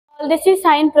This is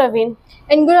Sain Praveen.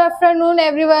 And good afternoon,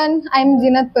 everyone. I'm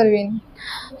Zinat Parveen.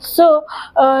 So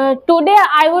today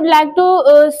I would like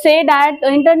to say that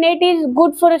internet is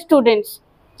good for students.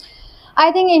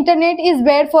 I think internet is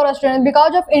bad for students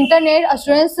because of internet.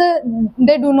 Students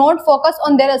they do not focus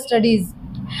on their studies.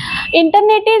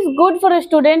 Internet is good for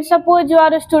students. Suppose you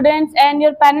are a student and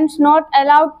your parents not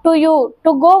allowed to you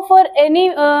to go for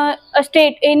any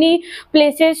state, any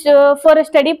places for a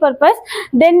study purpose.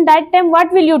 Then that time,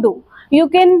 what will you do? You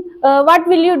can what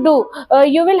will you do?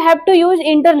 You will have to use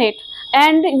internet,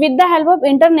 and with the help of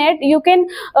internet you can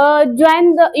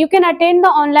you can attend the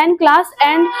online class,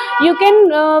 and you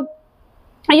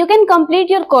can complete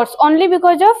your course only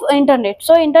because of internet.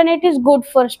 So internet is good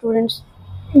for students.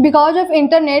 Because of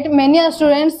internet, many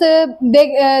students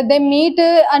they meet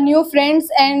a new friends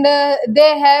and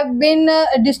they have been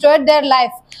destroyed their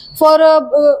life for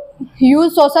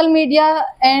use social media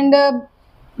and.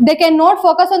 They cannot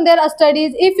focus on their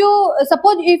studies. If you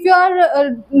suppose if you are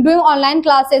doing online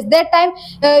classes, that time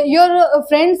your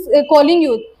friends calling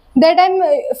you, that time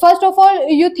first of all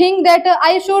you think that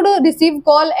I should receive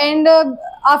call, and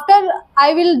after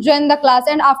I will join the class,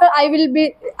 and after I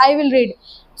will read.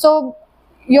 So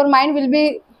your mind will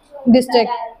be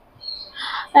distracted.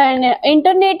 And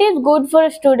internet is good for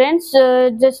students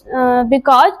just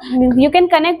because you can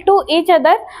connect to each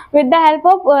other with the help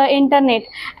of internet.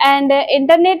 And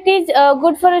internet is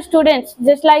good for students,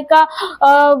 just like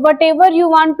whatever you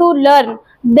want to learn,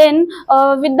 then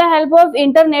with the help of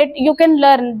internet you can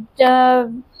learn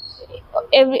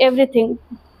everything.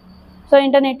 So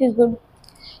internet is good.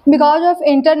 Because of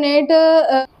internet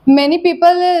many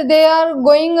people they are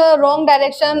going wrong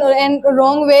direction and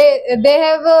wrong way. They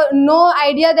have no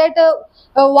idea that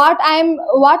what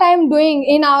I'm doing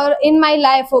in my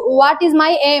life, what is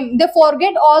my aim. They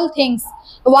forget all things,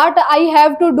 what I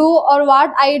have to do or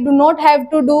what I do not have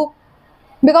to do.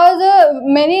 Because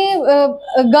many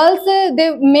girls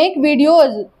they make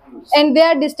videos and they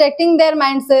are distracting their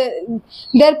minds.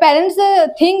 Their parents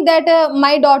think that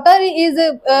my daughter is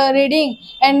reading,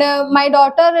 and my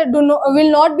daughter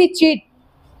will not be cheat.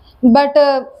 But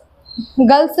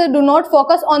girls do not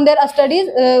focus on their studies.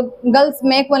 Girls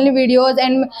make only videos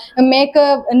and make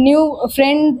a new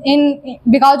friend in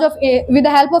because of with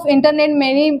the help of internet.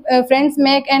 Many friends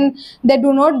make, and they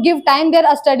do not give time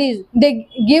their studies. They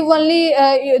give only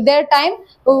their time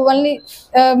only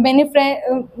many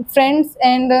friends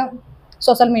and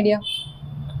social media.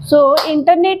 So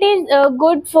internet is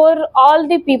good for all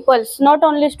the peoples, not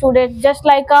only students. Just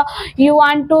like you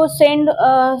want to send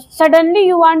suddenly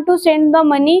you want to send the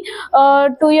money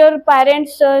to your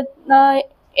parents,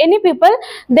 any people,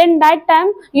 then that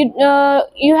time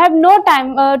you have no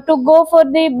time to go for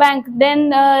the bank.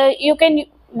 Then you can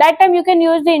that time you can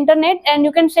use the internet and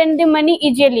you can send the money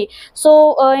easily.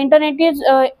 So internet is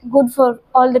good for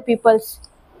all the peoples.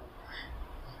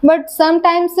 But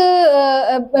sometimes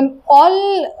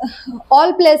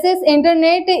all places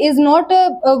internet is not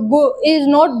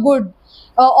good.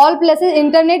 All places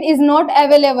internet is not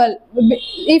available.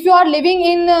 If you are living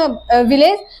in a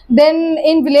village, then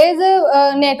in village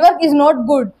network is not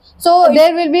good. So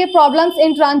there will be problems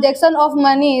in transaction of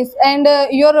monies, and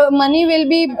your money will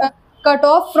be cut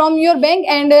off from your bank,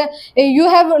 and you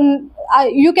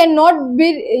cannot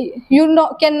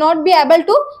be able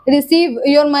to receive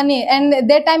your money, and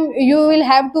that time you will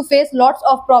have to face lots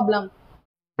of problem.